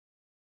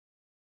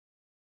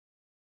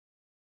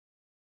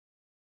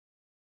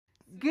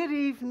Good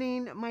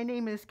evening. My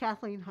name is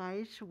Kathleen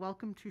Heisch.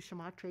 Welcome to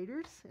Shi'Ma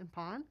Traders in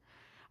Pond.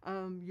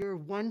 Your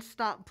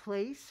one-stop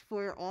place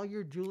for all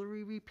your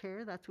jewelry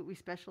repair. That's what we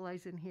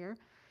specialize in here.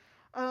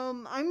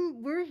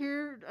 We're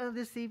here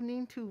this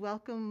evening to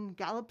welcome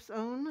Gallup's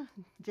own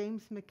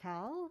James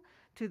Mecale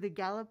to the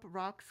Gallup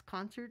Rocks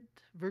concert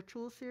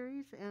virtual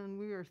series, and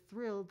we are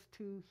thrilled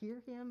to hear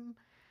him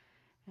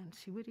and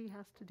see what he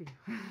has to do,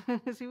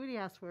 see what he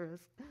has for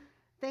us.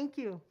 Thank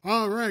you.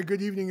 All right.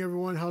 Good evening,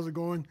 everyone. How's it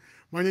going?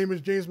 My name is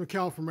James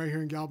Mecale from right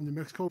here in Gallup, New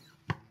Mexico.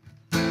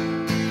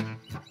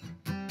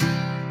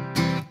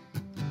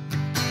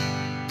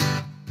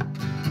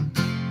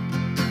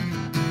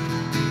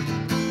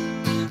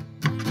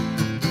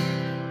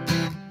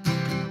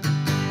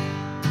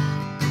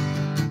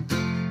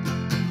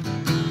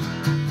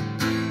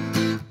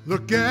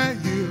 Look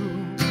at you.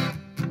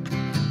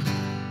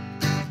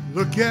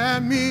 Look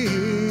at me.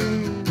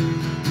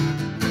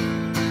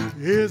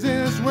 Is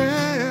this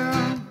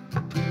where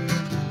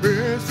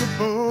we're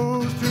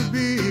supposed to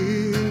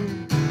be?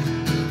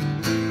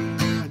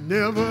 I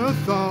never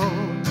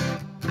thought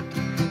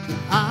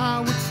I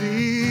would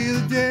see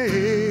the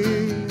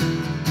day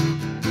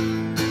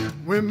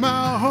when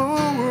my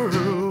whole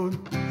world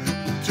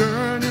would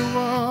turn and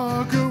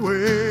walk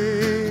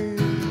away.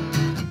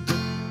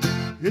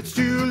 It's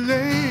too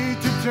late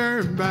to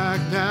turn back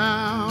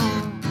now.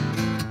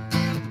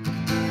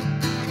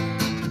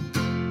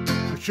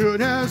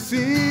 Should have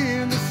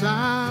seen the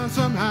sign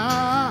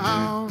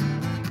somehow.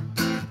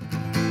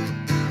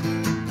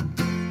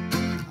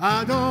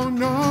 I don't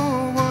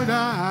know what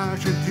I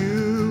should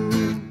do.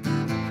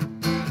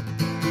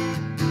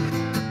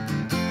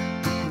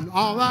 And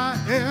all I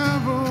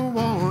ever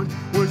want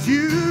was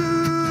you.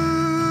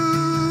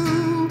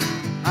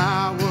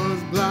 I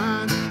was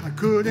blind, I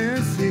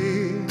couldn't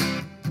see,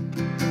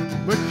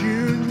 but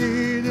you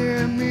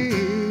needed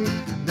me.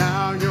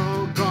 Now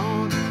you're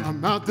gone,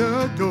 I'm out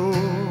the door.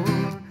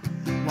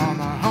 While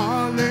my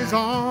heart lays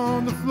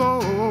on the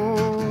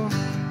floor,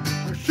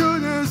 I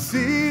should have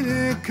seen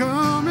it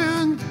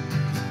coming.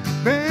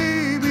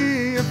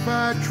 Baby, if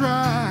I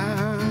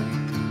tried,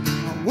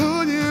 I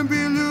wouldn't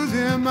be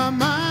losing my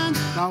mind.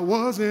 I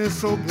wasn't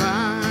so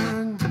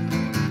blind.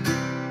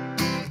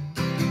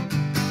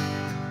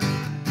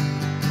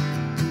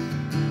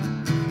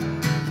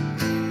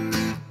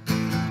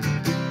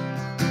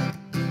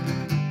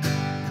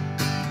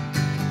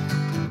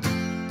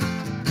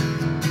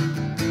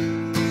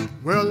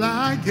 Well,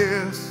 I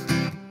guess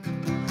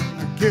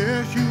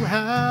you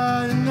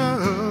had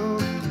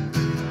enough.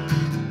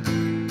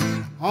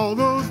 All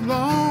those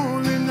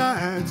lonely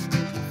nights,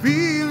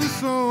 feeling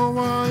so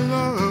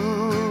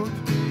unloved.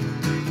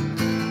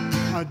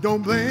 I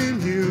don't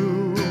blame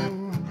you,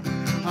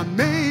 I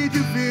made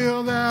you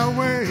feel that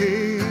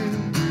way.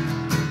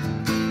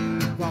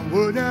 If I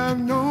would have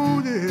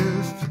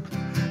noticed,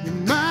 you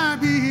might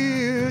be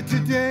here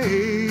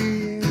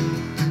today.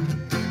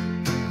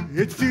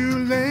 It's too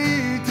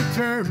late to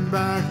turn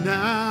back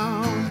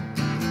now.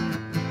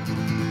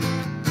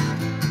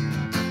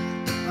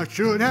 I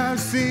should have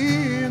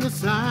seen the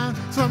sign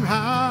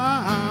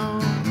somehow.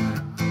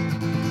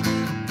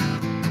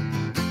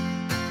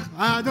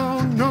 I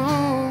don't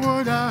know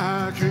what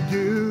I should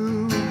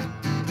do.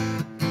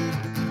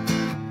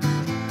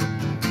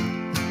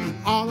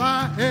 All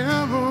I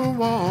ever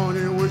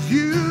wanted was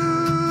you.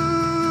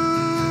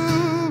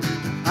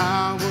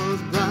 I was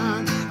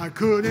blind, I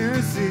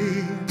couldn't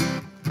see,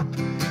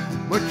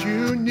 but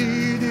you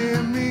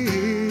needed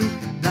me.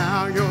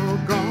 Now you're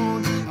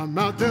gone, I'm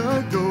out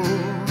the door.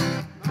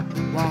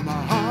 While my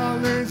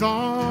heart lays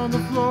on the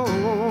floor,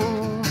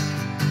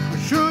 I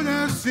should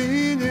have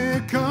seen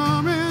it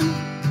coming.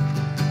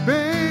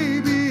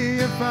 Baby,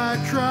 if I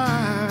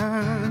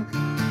tried,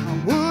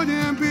 I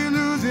wouldn't be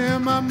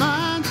losing my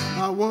mind.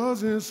 I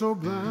wasn't so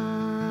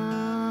blind.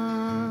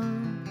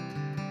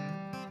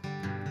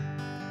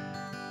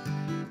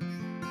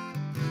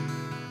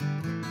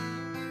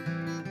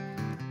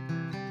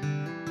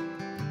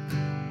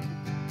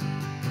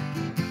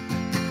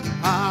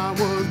 I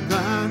was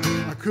blind,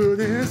 I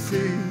couldn't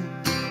see,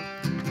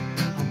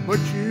 but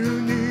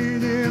you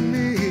needed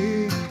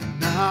me.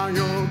 Now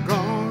you're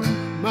gone,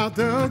 I'm out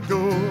the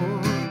door.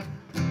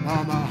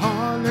 While my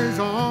heart lays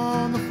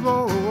on the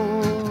floor,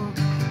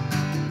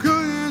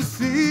 couldn't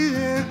see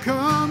it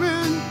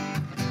coming.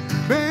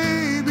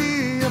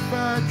 Baby, if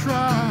I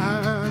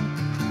tried,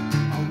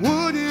 I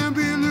wouldn't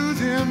be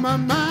losing my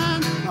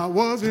mind. I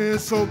wasn't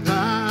so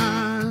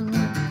blind.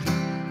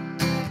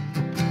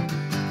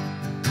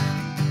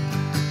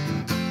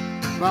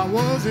 I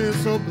wasn't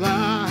so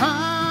blind.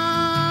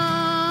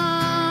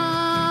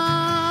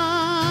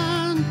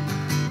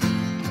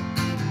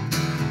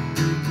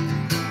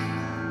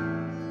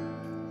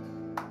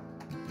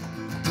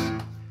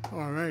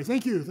 All right,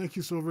 thank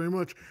you so very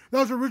much. That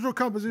was an original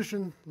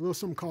composition, a little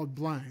something called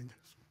Blind.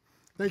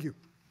 Thank you.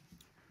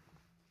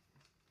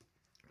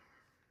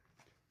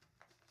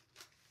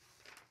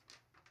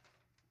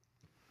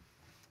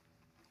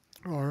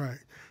 All right.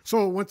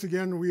 So once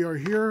again, we are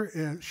here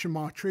at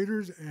Shi'Ma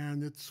Traders,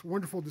 and it's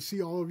wonderful to see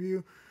all of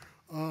you.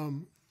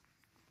 I'm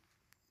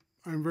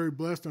very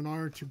blessed and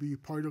honored to be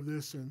part of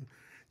this, and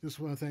just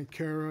want to thank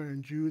Kara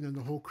and Jude and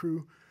the whole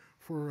crew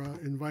for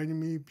inviting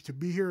me to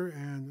be here,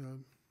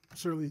 and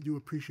certainly do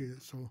appreciate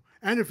it. So,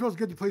 and it feels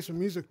good to play some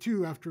music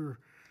too after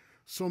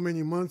so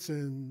many months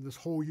and this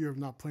whole year of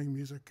not playing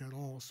music at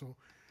all. So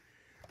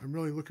I'm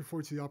really looking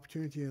forward to the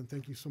opportunity, and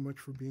thank you so much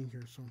for being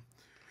here. So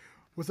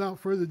without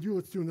further ado,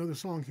 let's do another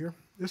song here.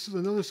 This is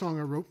another song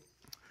I wrote.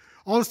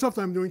 All the stuff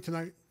that I'm doing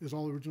tonight is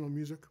all original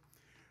music,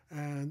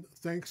 and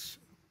thanks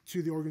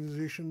to the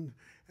organization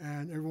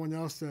and everyone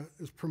else that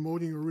is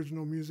promoting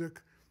original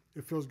music.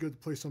 It feels good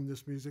to play some of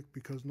this music,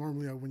 because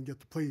normally I wouldn't get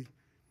to play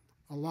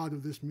a lot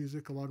of this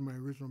music, a lot of my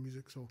original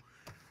music. So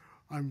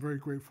I'm very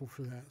grateful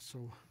for that. So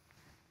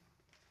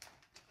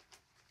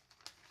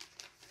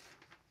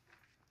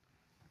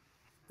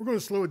we're going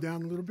to slow it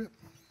down a little bit.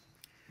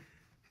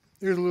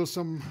 Here's a little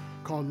something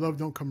called Love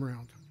Don't Come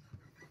Around.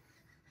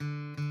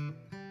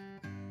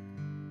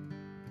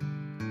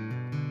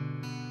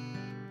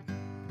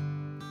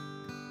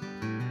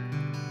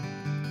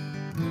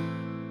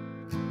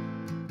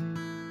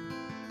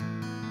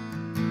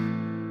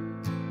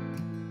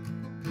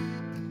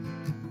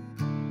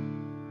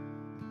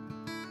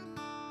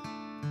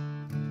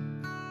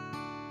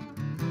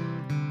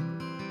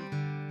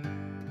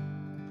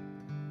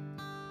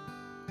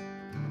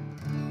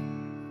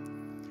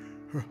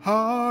 Her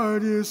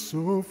heart is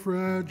so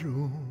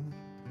fragile.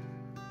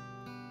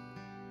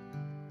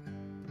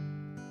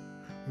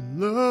 When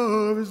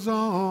love is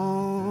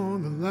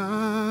on the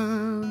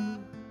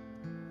line,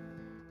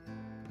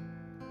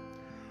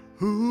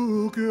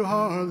 who could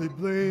hardly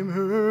blame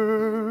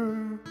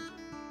her?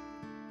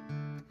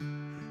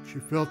 She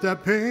felt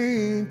that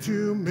pain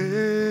too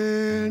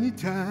many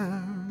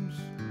times.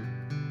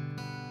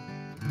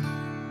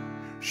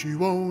 She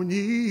won't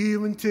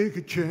even take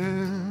a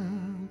chance.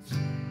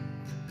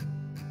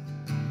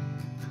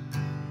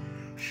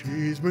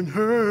 She's been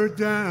hurt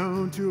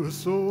down to her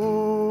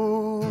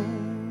soul.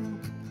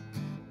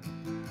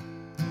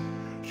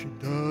 She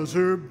does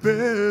her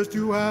best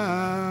to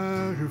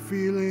hide her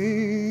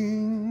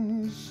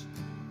feelings,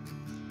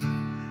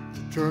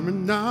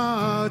 determined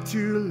not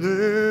to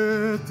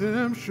let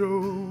them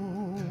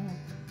show.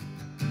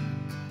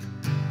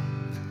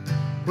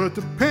 But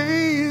the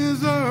pain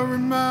is a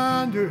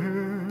reminder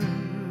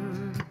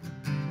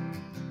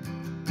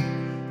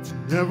to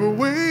never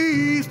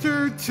waste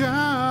her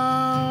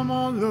time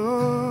on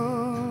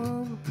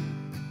love.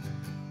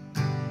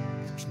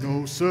 There's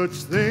no such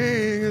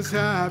thing as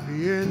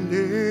happy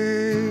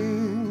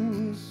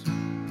endings.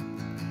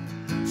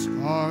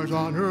 Scars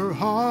on her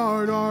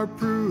heart are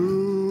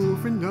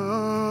proof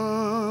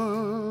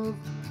enough.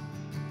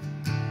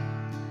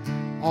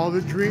 All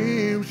the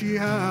dreams she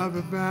had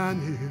have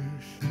vanished.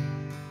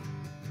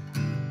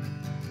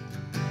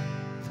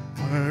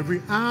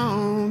 Every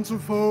ounce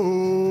of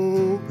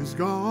hope is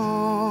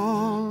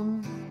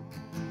gone.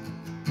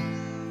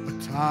 A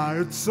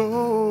tired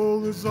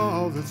soul is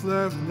all that's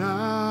left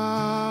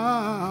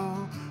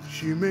now.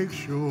 She makes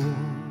sure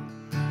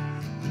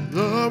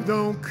love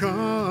don't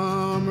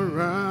come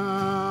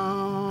around.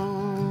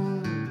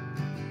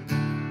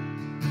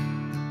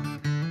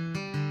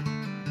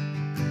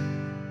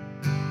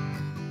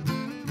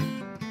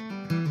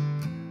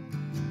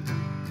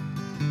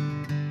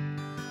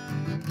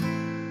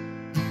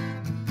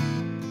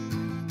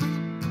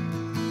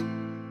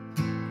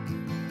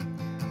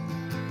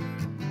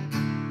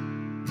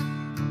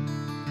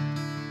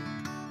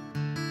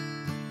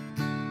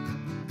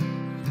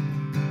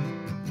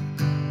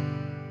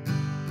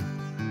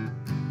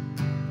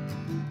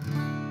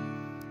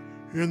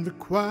 In the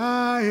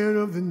quiet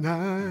of the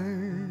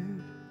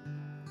night,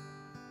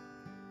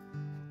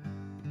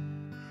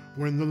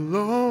 when the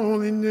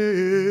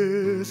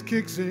loneliness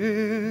kicks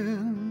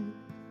in,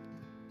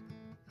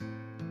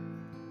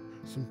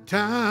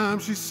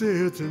 sometimes she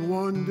sits and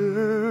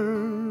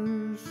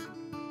wonders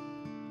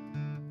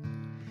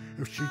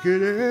if she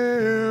could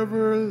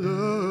ever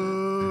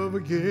love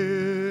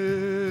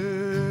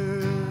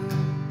again.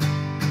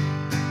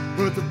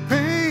 But the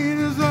pain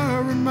is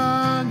a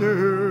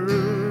reminder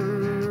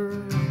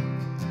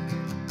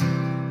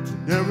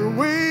never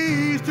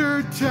waste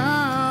her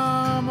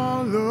time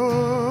on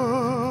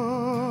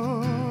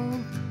love.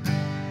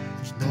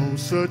 There's no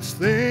such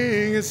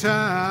thing as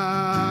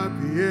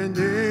happy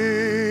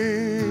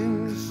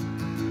endings.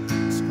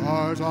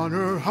 Scars on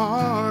her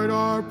heart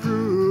are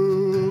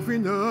proof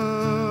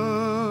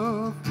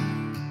enough.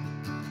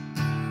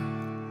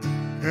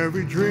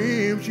 Every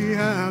dream she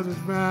has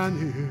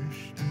vanished.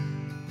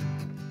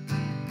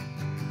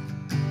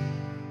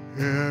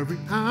 Every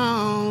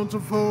ounce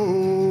of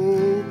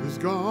hope is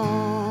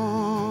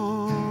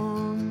gone.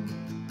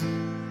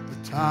 The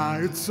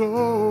tired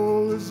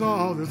soul is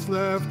all that's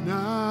left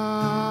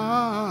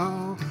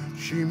now.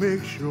 She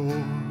makes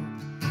sure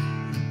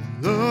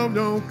love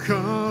don't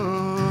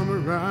come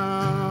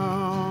around.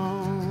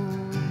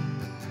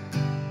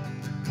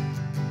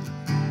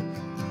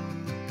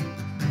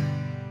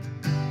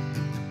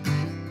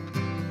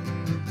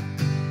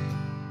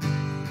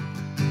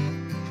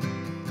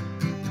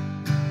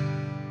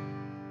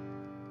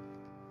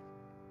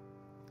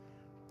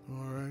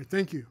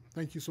 Thank you.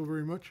 Thank you so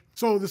very much.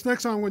 So this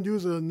next song I'm going to do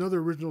is another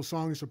original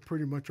song. It's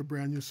pretty much a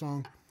brand new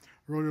song.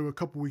 I wrote it a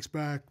couple weeks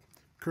back,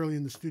 currently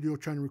in the studio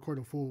trying to record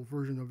a full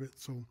version of it.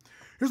 So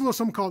here's a little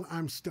something called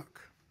I'm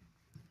Stuck.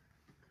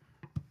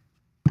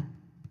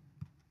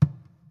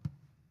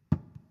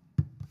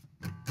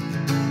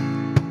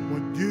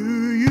 What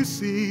do you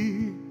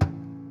see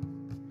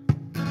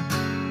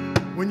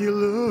when you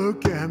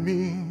look at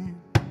me?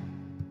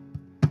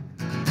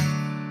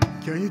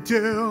 Can you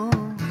tell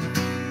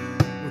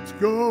what's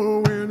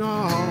going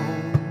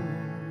on?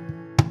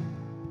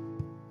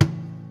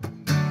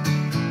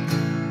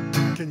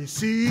 Can you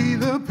see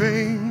the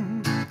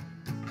pain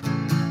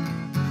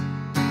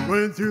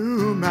running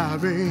through my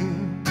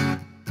veins?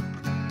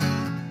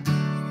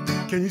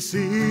 Can you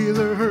see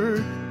the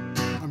hurt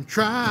I'm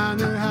trying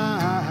to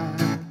hide?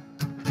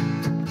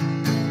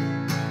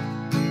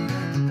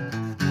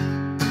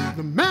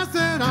 The mask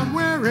that I'm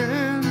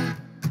wearing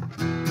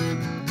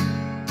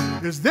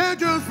is there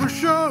just for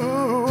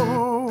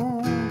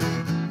show,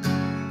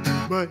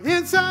 but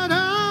inside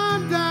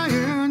I'm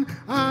dying.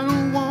 I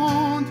don't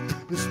want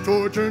this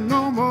torture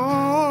no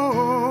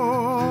more.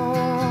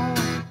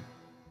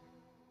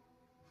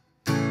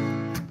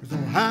 There's no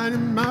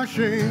hiding my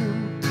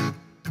shame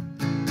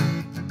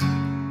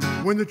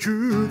when the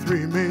truth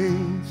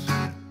remains.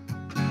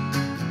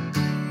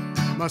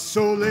 My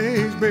soul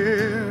lays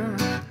bare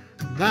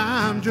and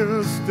I'm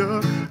just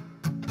stuck.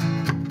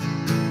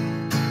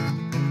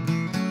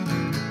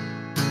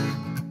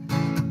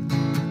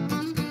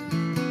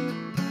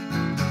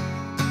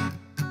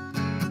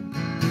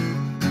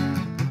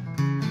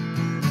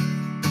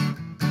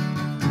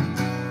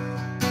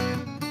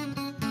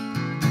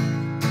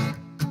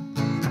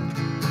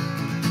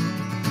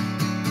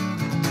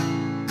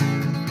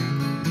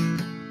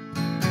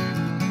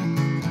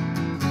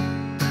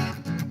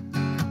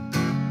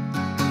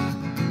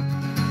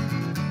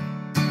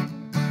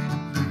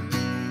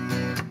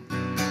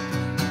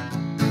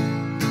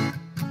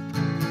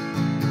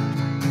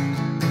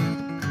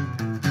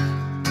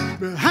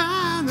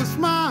 Behind the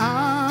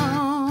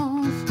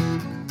smiles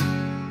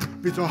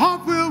beats a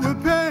heart filled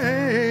with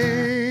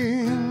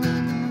pain.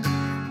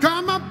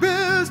 Try my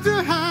best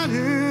to hide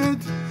it,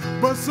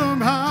 but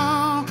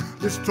somehow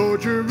this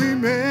torture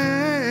remains.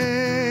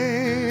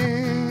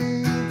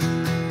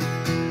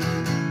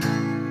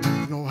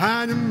 No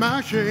hiding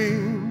my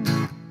shame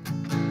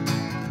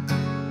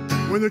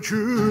when the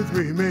truth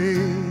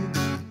remains.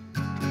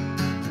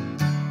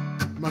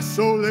 My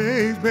soul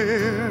lays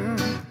bare.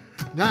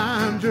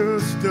 Now I'm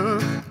just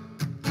stuck.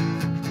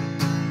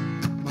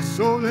 My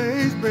soul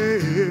lays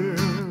bare.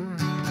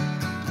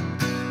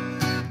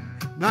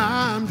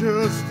 Now I'm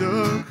just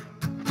stuck.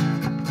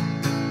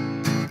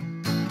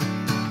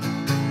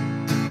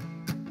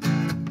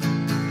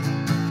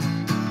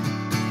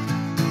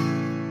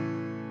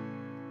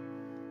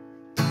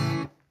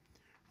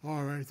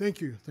 All right, thank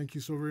you. Thank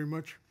you so very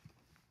much.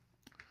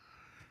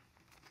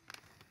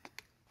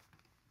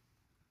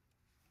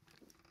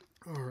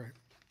 All right.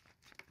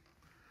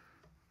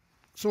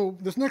 So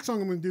this next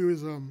song I'm going to do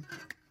is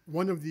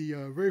one of the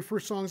very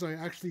first songs I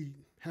actually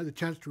had the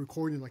chance to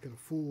record in like a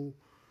full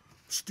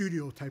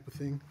studio type of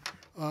thing.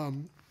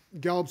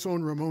 Gallup's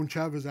own Ramon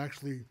Chavez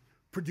actually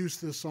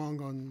produced this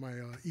song on my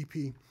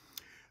EP.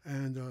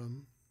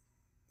 And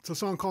it's a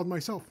song called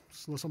Myself.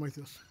 It's a little something like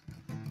this.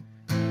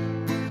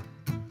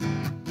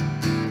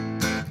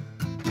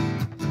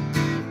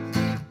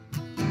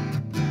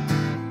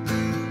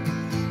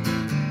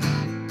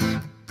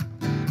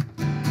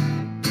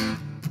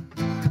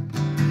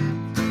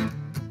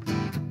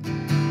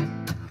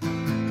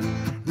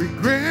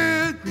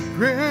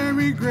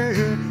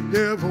 Regret,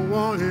 never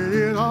wanted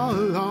it all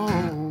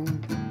along.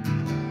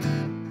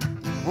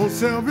 Old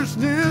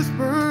selfishness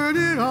burned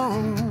it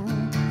on.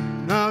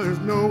 Now there's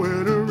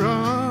nowhere to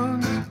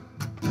run.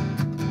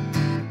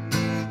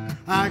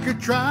 I could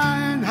try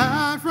and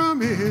hide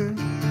from it,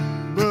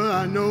 but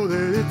I know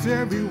that it's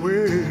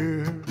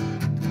everywhere.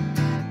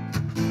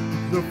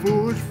 The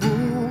foolish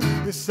fool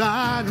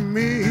inside of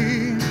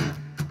me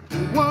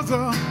was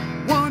the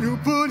one who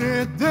put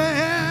it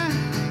there.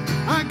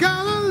 I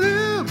gotta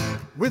live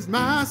with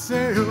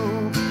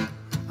myself.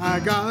 I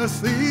gotta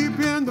sleep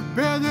in the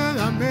bed that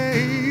I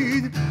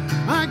made.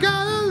 I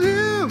gotta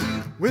live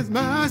with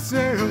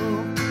myself.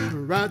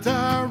 Right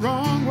or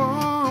wrong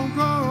won't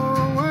go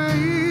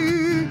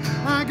away.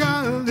 I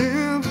gotta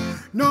live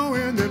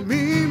knowing that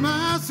me,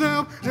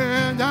 myself,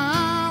 and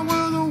I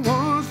were the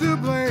ones to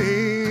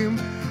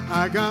blame.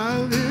 I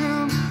gotta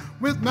live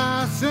with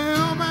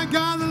myself. I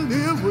gotta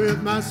live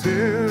with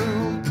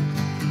myself.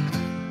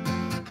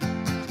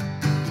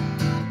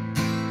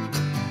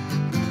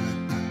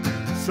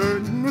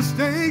 Certain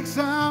mistakes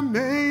I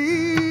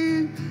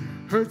made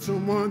hurt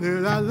someone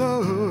that I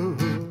love,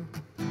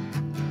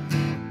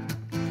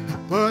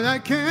 but I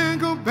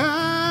can't go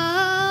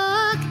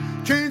back,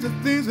 change the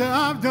things that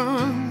I've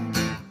done.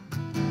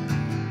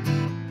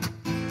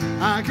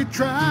 I could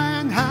try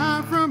and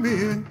hide from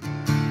it,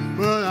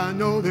 but I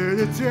know that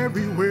it's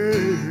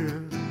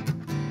everywhere.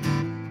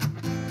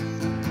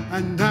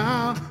 and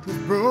now this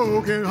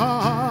broken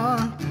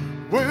heart,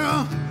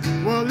 well,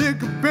 it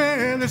could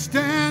barely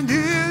stand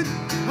it.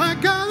 I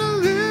gotta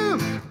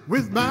live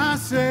with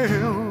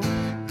myself.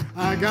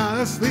 I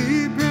gotta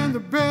sleep in the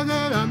bed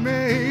that I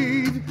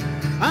made.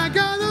 I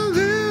gotta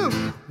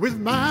live with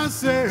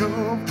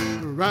myself.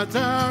 Right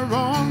or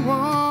wrong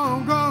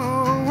won't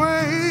go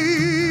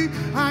away.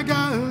 I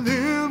gotta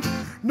live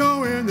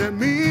knowing that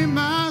me,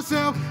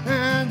 myself,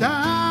 and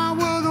I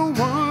were the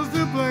ones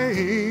to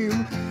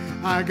blame.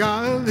 I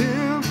gotta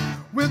live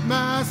with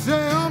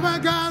myself. I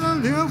gotta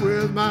live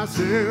with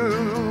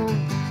myself.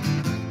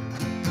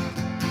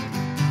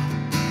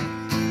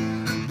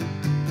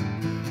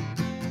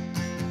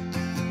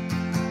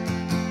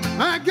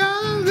 I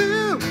gotta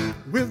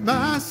live with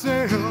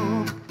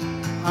myself.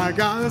 I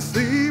gotta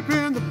sleep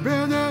in the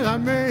bed that I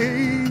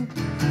made.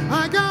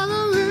 I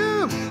gotta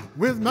live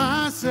with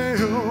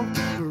myself.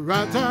 The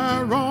right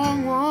or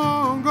wrong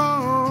won't go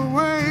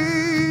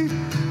away.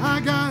 I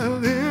gotta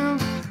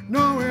live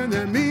knowing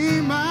that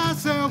me,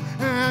 myself,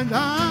 and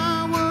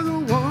I were the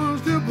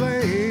ones to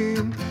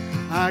blame.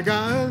 I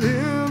gotta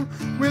live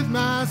with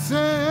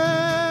myself.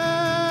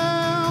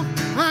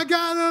 I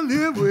gotta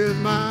live with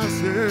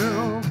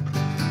myself.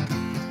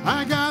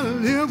 I gotta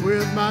live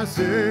with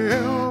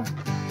myself.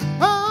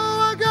 Oh,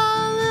 I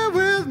gotta live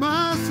with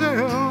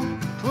myself.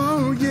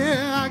 Oh,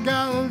 yeah, I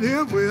gotta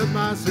live with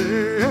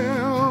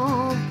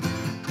myself.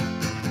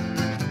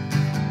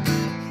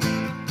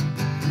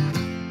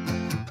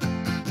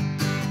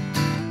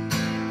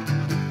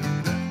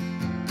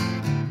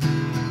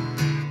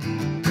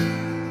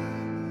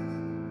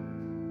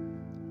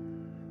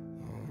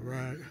 All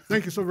right.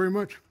 Thank you so very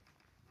much.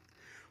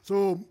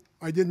 So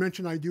I did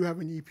mention I do have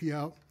an EP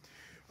out.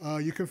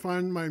 You can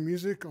find my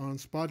music on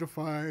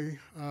Spotify,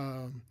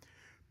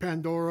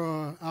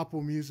 Pandora,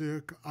 Apple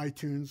Music,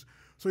 iTunes.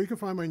 So you can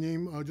find my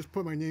name. Just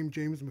put my name,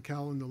 James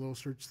Mecale, in the little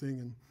search thing,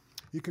 and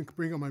you can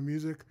bring up my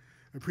music.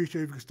 I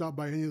appreciate if you can stop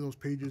by any of those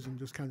pages and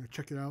just kind of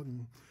check it out.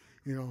 And,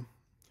 you know,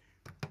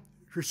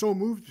 if you're so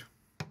moved,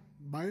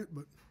 buy it.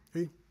 But,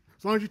 hey,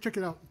 as long as you check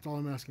it out, that's all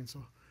I'm asking. So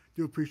I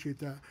do appreciate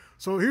that.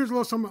 So here's a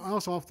little something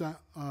else off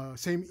that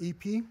same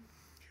EP.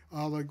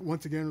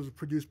 Once again, it was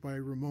produced by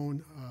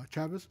Ramon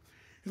Chavez.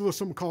 Here's a little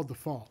something called The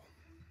Fall.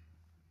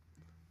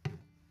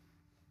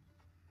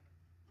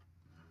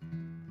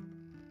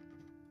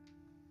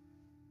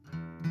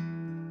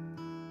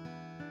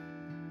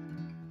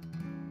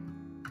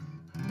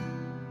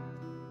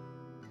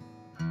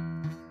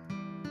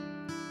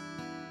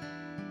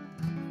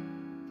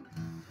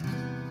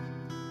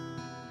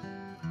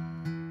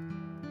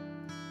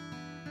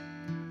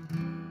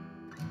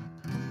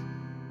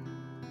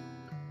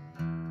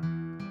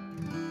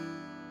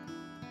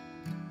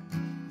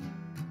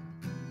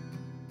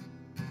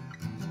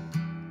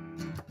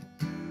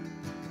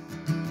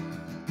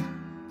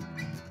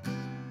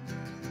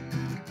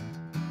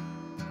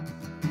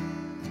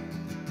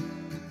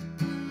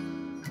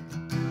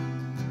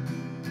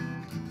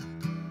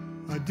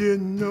 I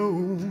didn't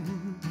know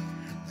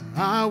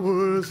I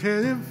was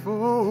headed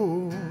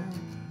for.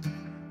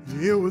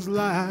 It was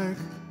like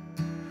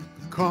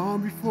the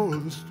calm before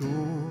the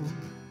storm.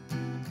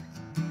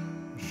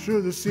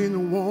 Should have seen the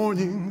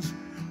warnings,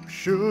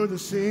 should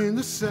have seen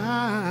the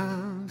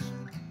signs.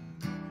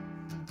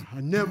 I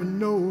never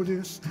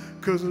noticed,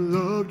 'cause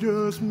love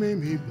just made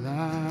me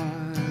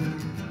blind.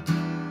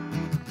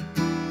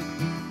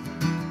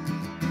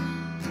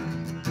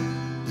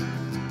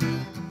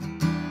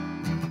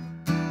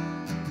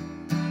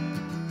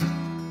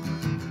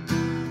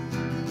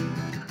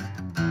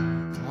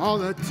 All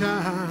that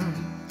time,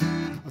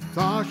 I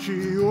thought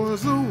she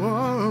was the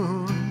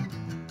one.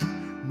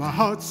 My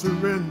heart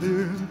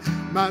surrendered,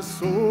 my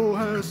soul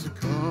has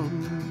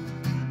succumbed.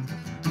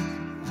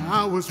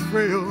 I was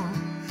frail,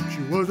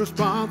 she was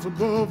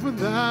responsible for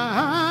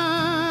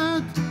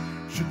that.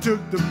 She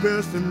took the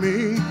best of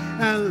me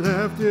and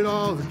left it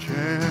all to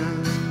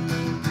chance.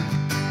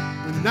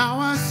 But now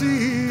I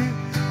see,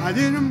 I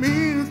didn't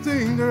mean a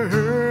thing to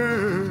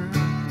her.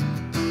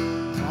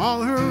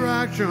 All her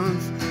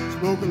actions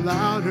spoke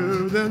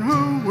louder than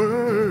her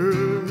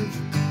words.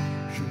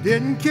 She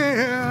didn't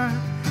care,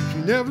 she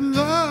never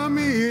loved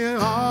me at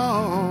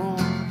all.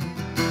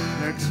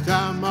 Next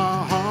time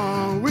my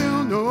heart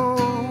will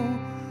know,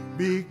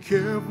 be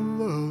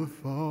careful of the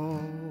fall.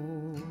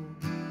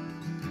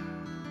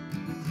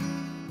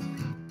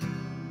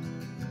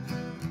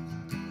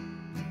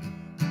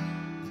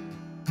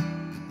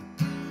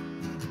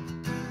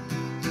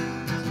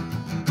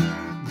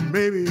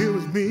 Maybe it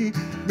was me,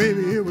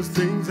 maybe it was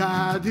things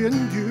I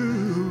didn't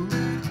do.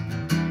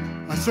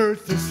 I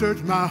searched and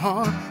searched my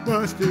heart,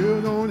 but I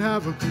still don't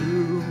have a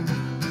clue.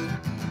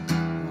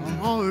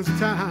 All this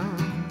time,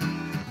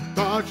 I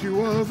thought she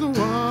was the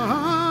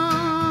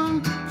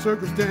one.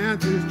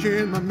 Circumstances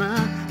changed my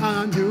mind,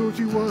 I knew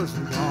she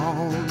wasn't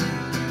wrong.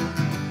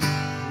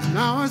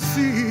 Now I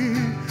see,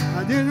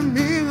 I didn't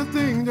mean a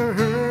thing to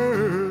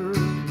her.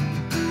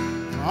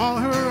 All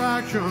her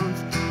actions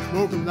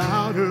spoke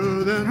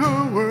louder than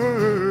her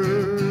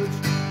words.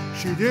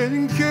 She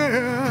didn't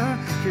care,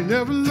 she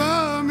never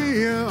loved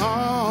me at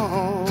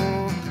all.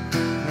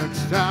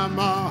 Next time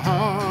my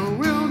heart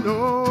will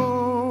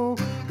know,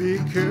 be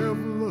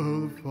careful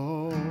of the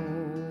fall.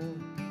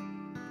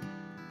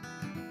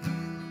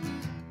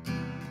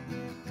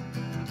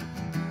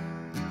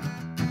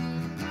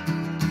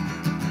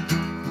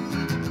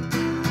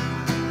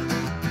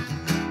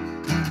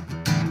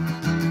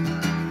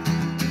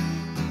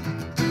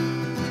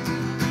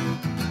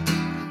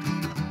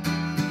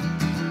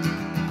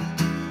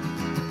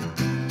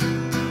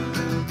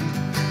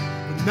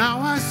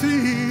 Now I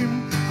see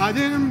I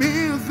didn't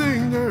mean a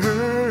thing to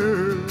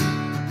her.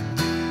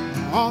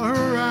 All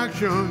her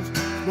actions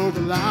spoke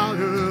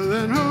louder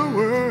than her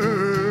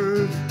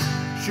words.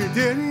 She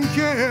didn't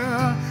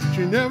care,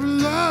 she never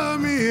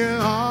loved me at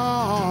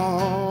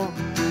all.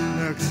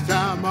 Next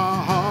time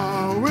my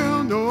heart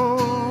will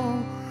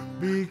know,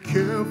 be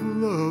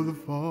careful of the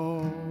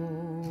fall.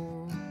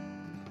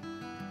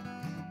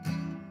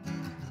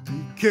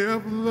 Be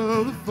careful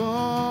of the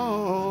fall.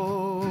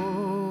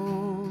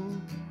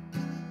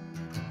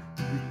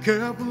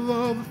 Careful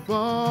of the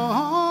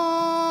fall.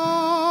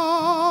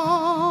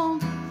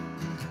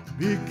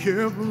 Be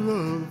careful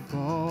of the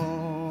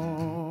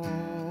fall.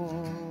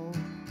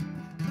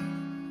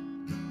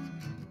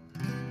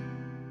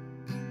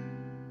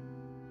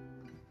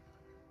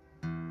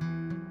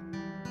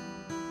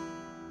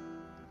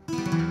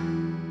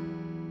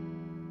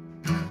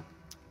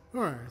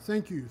 All right,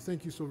 thank you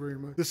so very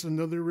much. This is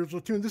another original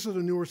tune. This is a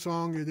newer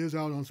song. It is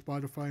out on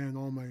Spotify and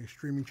all my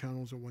streaming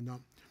channels and whatnot.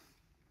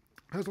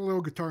 Has a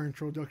little guitar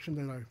introduction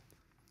that I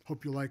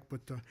hope you like, but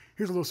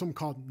here's a little something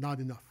called Not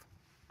Enough.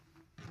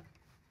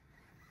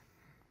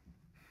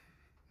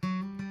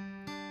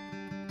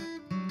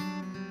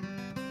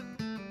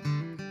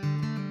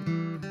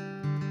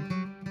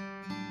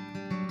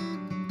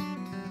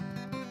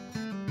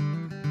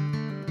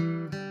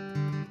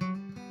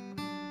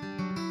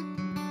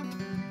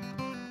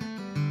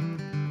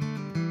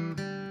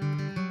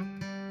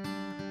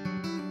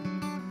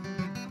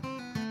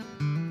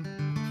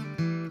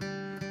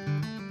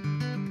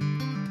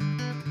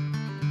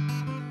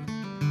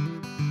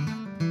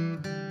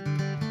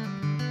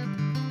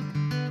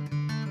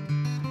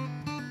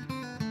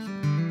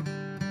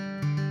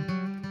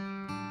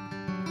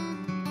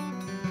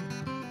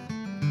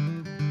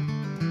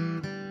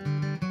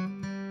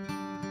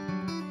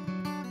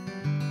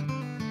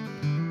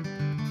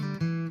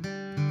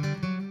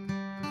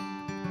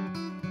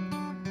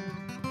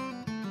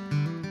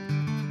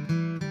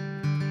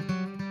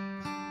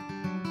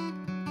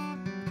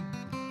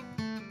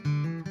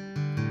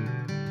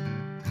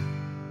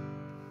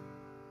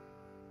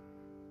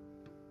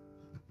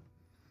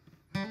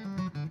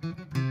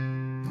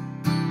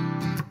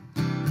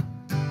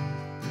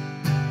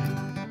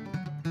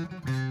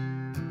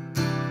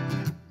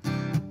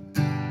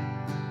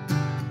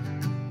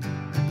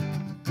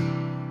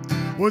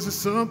 Was it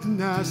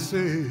something I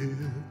said?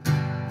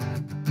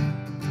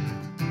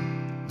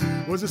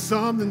 Was it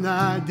something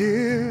I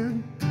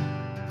did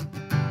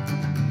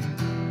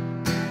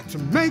to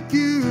make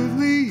you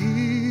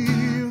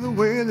leave the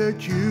way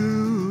that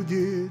you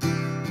did?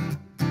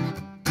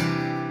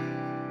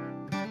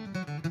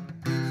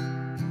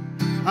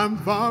 I'm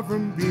far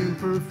from being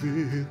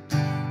perfect.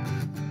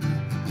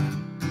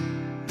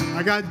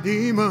 I got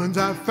demons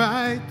I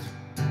fight.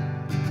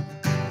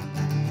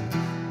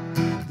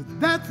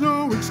 That's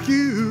no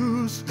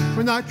excuse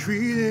for not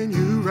treating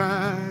you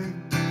right.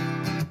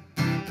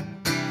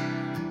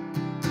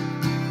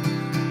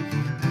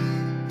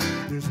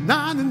 There's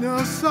not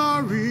enough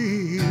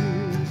sorries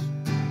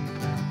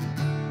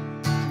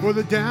for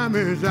the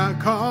damage I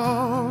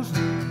caused.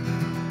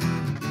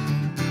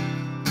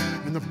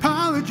 An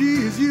apology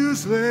is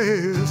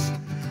useless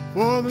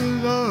for the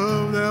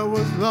love that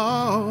was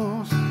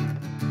lost.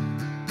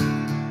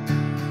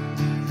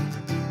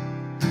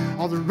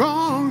 All the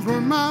wrongs were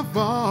my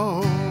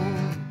fault.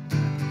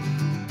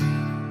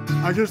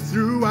 I just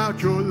threw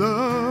out your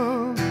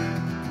love.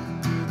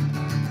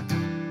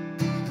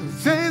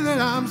 Say that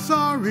I'm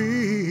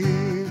sorry,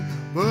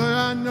 but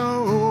I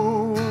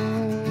know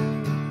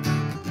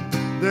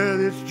that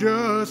it's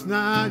just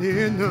not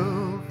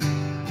enough.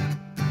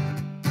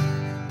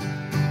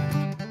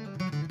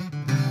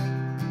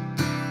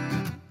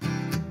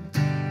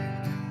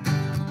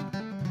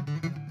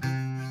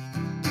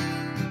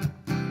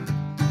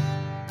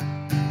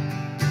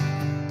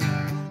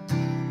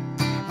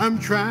 I'm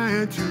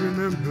trying to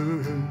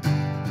remember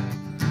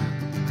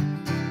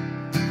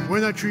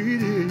when I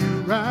treated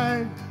you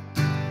right.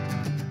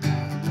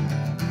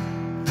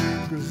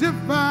 'Cause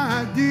if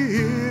I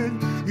did,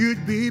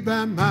 you'd be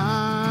by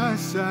my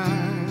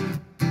side.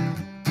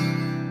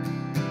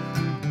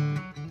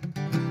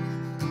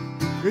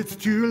 It's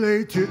too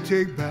late to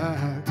take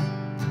back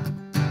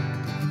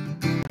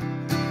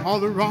all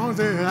the wrongs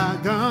that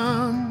I've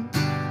done.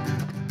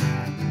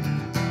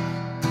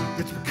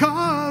 It's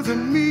because of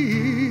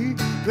me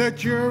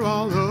that you're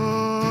all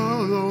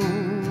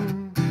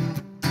alone.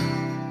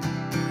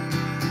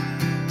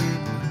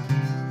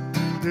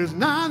 There's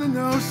not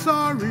enough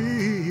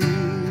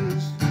sorries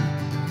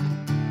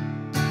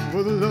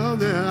for the love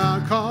that I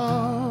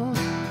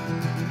caused.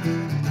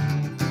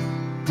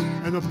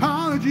 An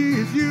apology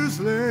is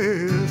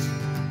useless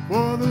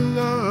for the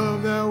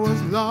love that was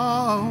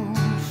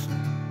lost.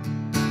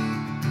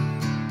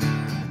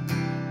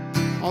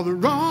 All the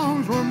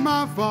wrongs were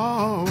my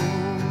fault.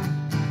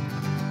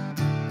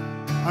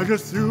 I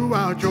just threw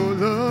out your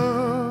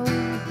love.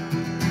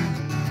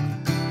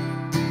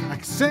 I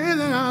can say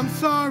that I'm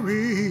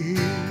sorry,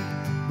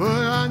 but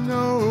I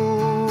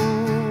know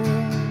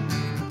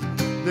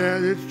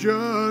that it's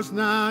just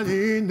not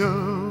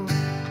enough.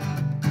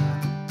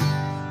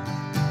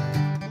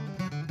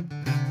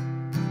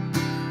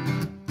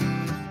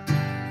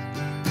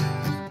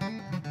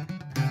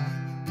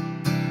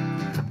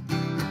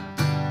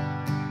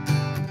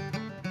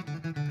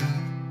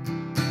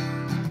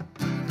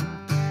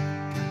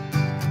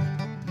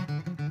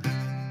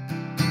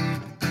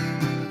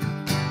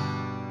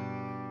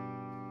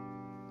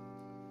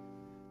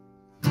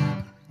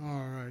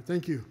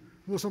 Thank you. A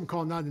little something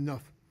called Not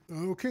Enough.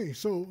 Okay,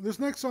 so this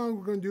next song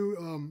we're going to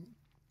do,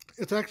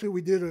 it's actually,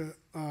 we did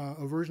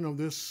a version of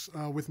this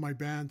with my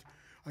band.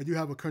 I do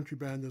have a country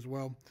band as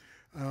well,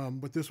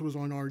 but this was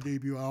on our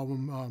debut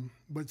album,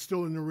 but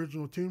still an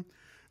original tune.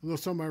 A little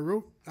something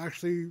I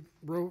actually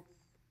wrote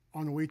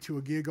on the way to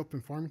a gig up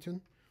in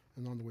Farmington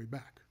and on the way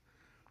back.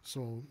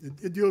 So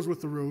it deals with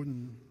the road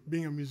and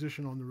being a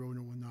musician on the road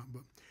and whatnot,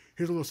 but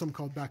here's a little something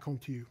called Back Home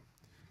to You.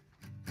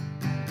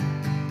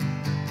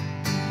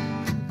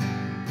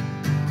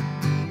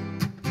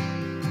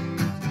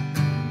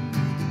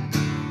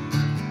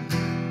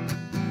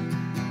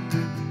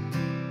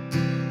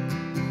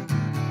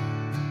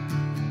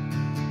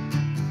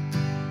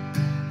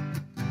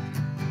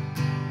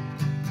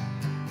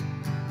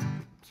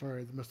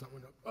 Sorry, I messed that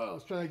one up. Oh,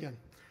 let's try that again.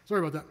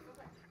 Sorry about that.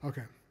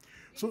 Okay.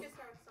 So, you can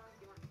start a song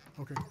if you want.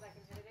 Okay. Because I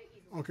can edit it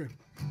easily. Okay.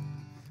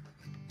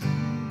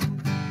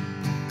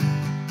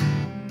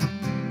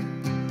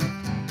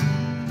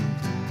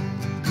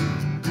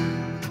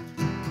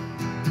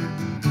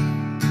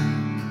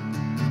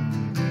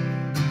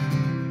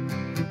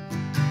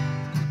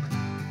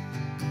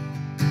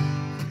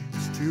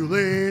 It's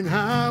 2-lane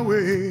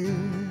highway,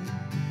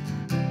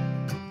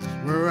 it's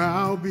where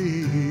I'll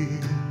be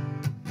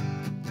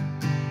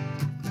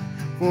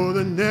for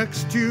the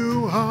next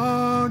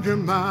 200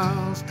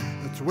 miles.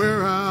 That's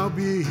where I'll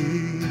be.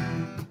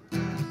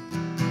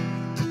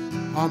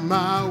 On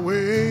my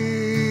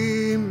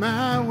way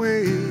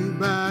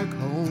back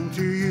home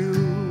to you.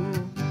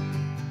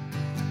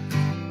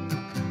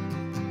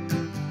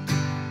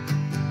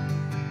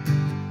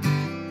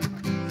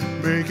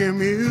 Making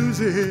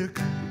music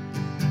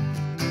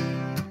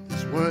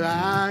is what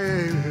I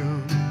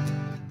am.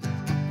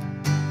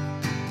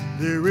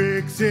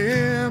 Lyrics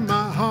in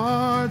my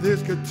heart,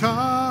 this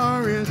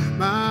guitar in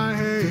my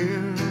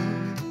hand.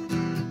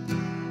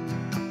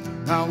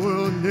 That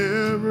will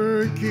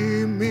never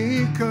keep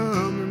me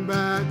coming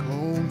back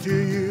home to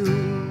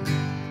you.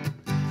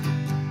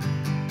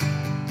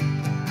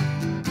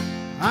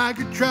 I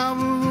could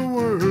travel the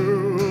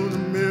world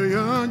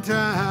 1,000,000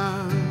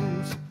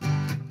 times,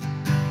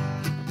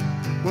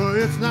 but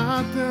it's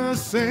not the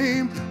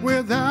same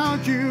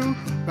without you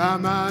by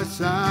my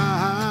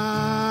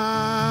side.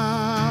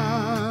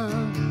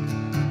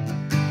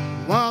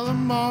 While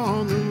I'm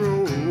on the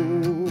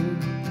road,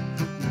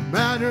 no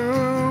matter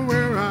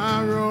where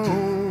I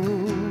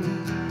roam,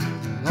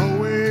 I'll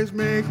always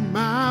make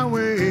my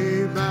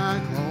way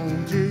back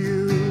home to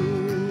you.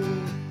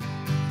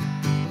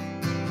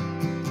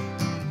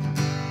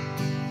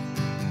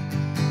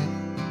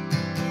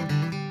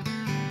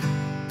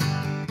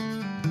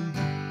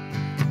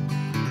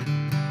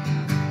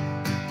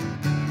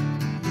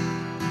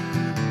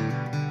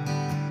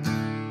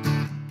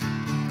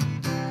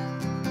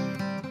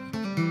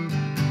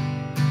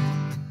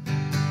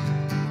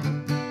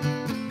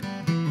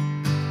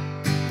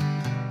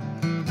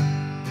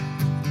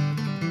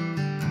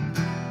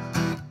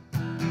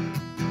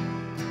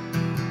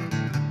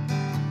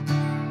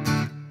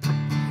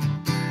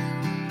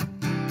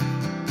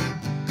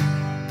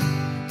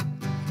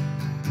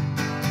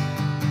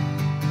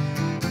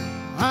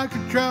 I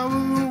could travel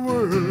the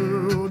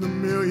world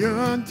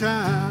 1,000,000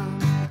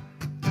 times,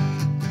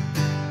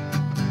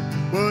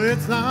 but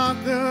it's not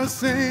the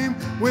same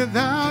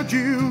without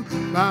you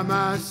by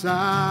my side.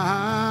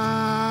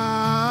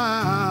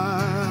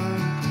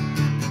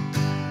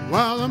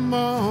 While I'm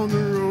on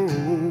the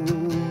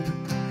road,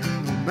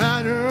 no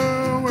matter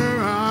where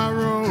I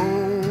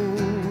roam,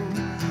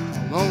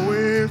 I'll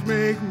always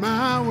make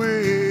my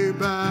way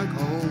back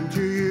home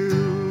to you.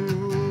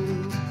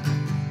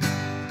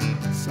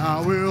 I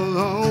will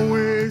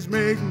always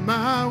make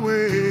my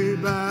way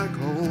back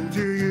home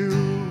to you.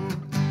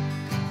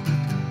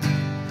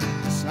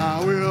 I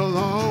will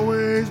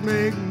always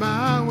make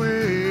my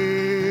way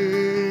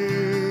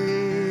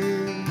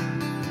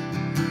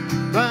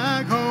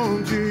back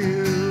home to you.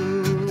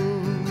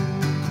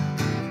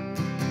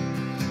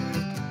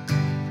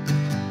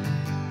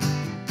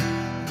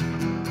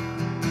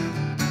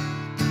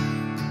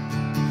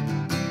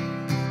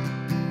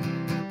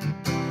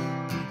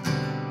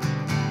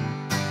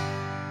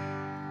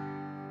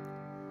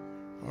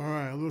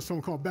 little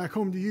song called Back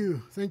Home to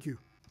You. Thank you.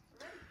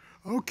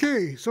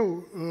 Okay,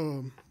 so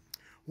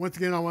once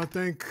again, I want to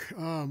thank,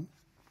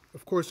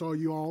 of course, all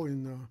you all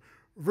in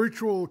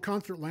virtual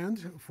concert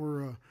land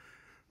for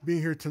being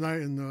here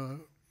tonight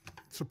and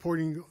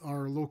supporting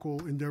our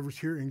local endeavors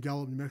here in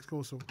Gallup, New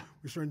Mexico. So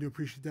we certainly do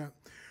appreciate that.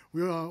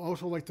 We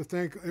also like to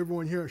thank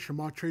everyone here at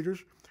Shi'Ma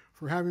Traders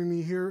for having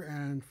me here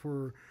and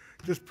for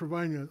just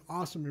providing an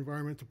awesome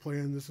environment to play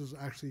in. This is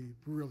actually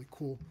really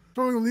cool.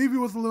 So I'm going to leave you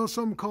with a little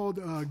something called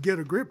Get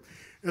a Grip.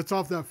 It's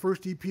off that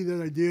first EP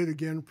that I did,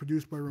 again,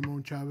 produced by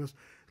Ramon Chavez.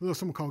 A little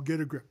something called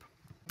Get a Grip.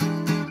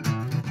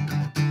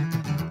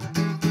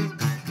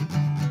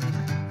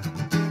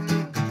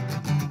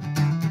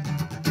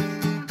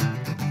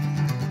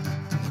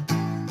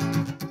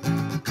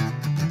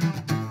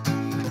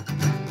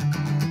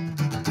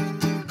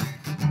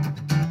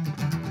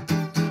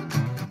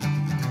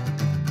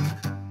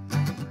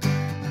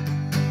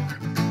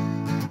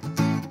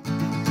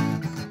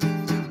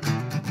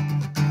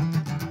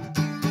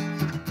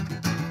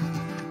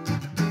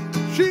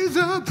 She's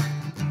up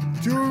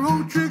to her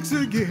old tricks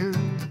again.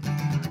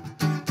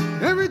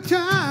 Every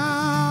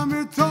time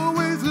it's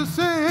always the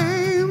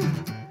same.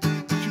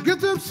 She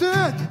gets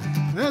upset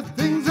at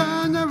things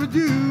I never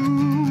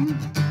do.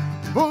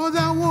 Boy,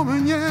 that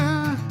woman,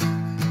 yeah,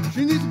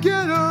 she needs to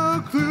get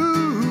a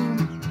clue.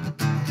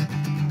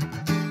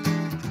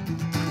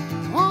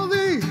 All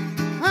the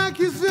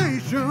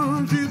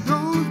accusations she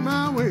throws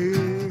my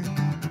way,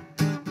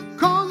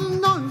 causing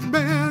an honest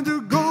man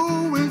to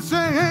go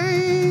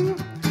insane.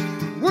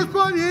 Worst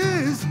part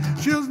is,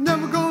 she's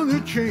never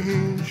gonna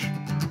change.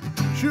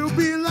 She'll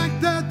be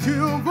like that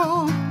till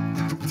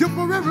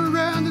forever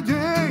and a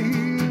day.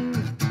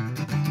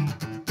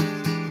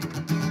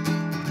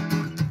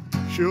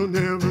 She'll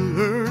never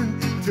learn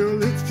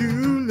till it's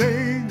too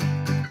late.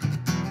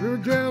 Her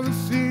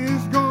jealousy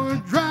is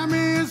gonna drive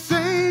me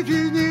insane.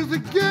 She needs to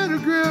get a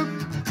grip,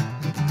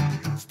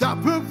 stop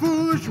her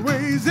foolish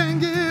ways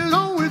and get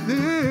on with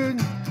it.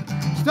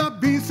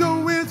 Stop being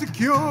so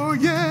insecure,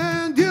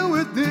 yeah, and deal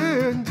with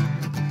it.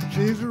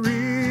 She's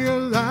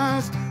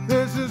realized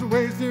this is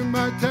wasting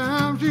my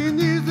time. She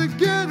needs to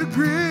get a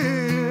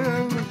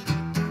grip.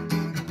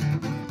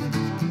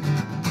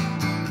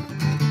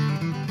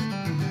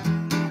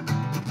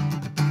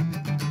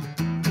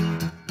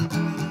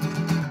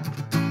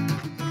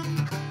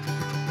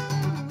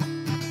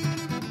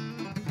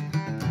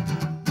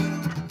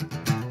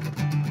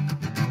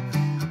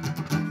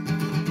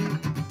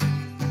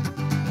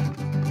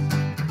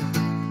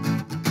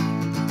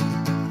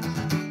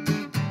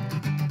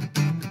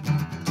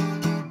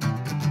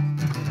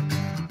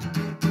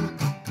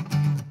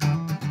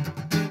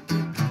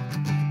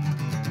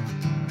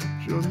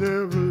 She'll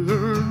never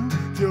learn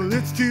till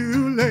it's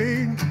too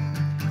late.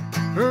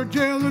 Her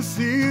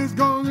jealousy is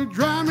gonna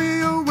drive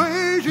me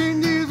away. She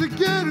needs to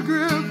get a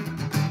grip,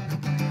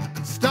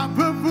 stop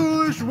her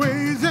foolish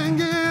ways and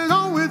get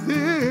on with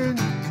it.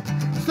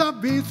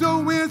 Stop being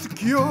so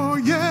insecure,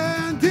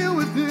 yeah, and deal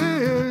with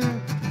it.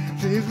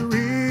 She needs to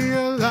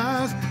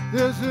realize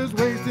this is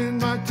wasting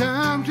my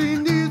time. She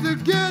needs to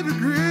get a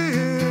grip.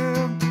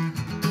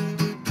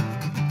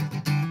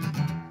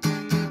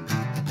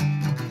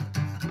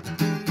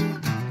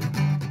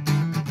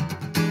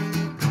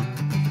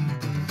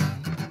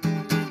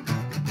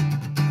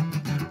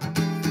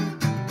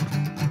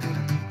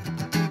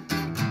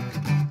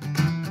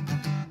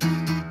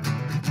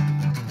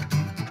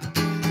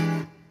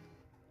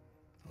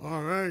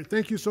 All right.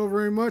 Thank you so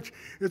very much.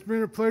 It's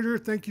been a pleasure.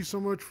 Thank you so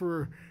much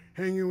for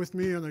hanging with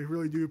me, and I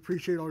really do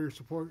appreciate all your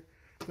support.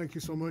 Thank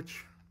you so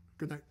much.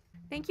 Good night.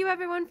 Thank you,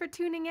 everyone, for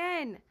tuning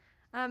in.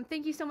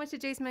 Thank you so much to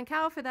Jason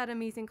Mecale for that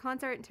amazing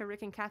concert, and to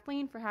Rick and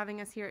Kathleen for having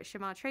us here at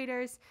Shi'Ma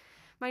Traders.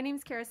 My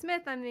name's Kara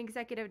Smith. I'm the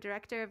Executive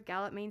Director of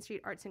Gallup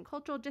MainStreet Arts and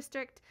Cultural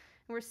District,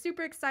 and we're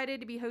super excited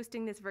to be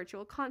hosting this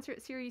virtual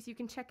concert series. You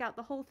can check out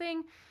the whole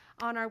thing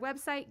on our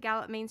website,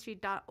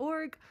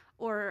 gallupmainstreet.org,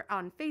 or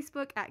on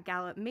Facebook at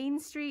Gallup Main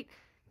Street.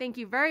 Thank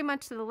you very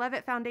much to the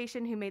Levitt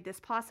Foundation who made this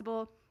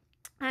possible,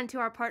 and to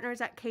our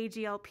partners at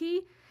KGLP,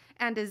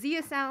 and to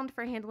Zia Sound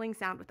for handling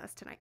sound with us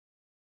tonight.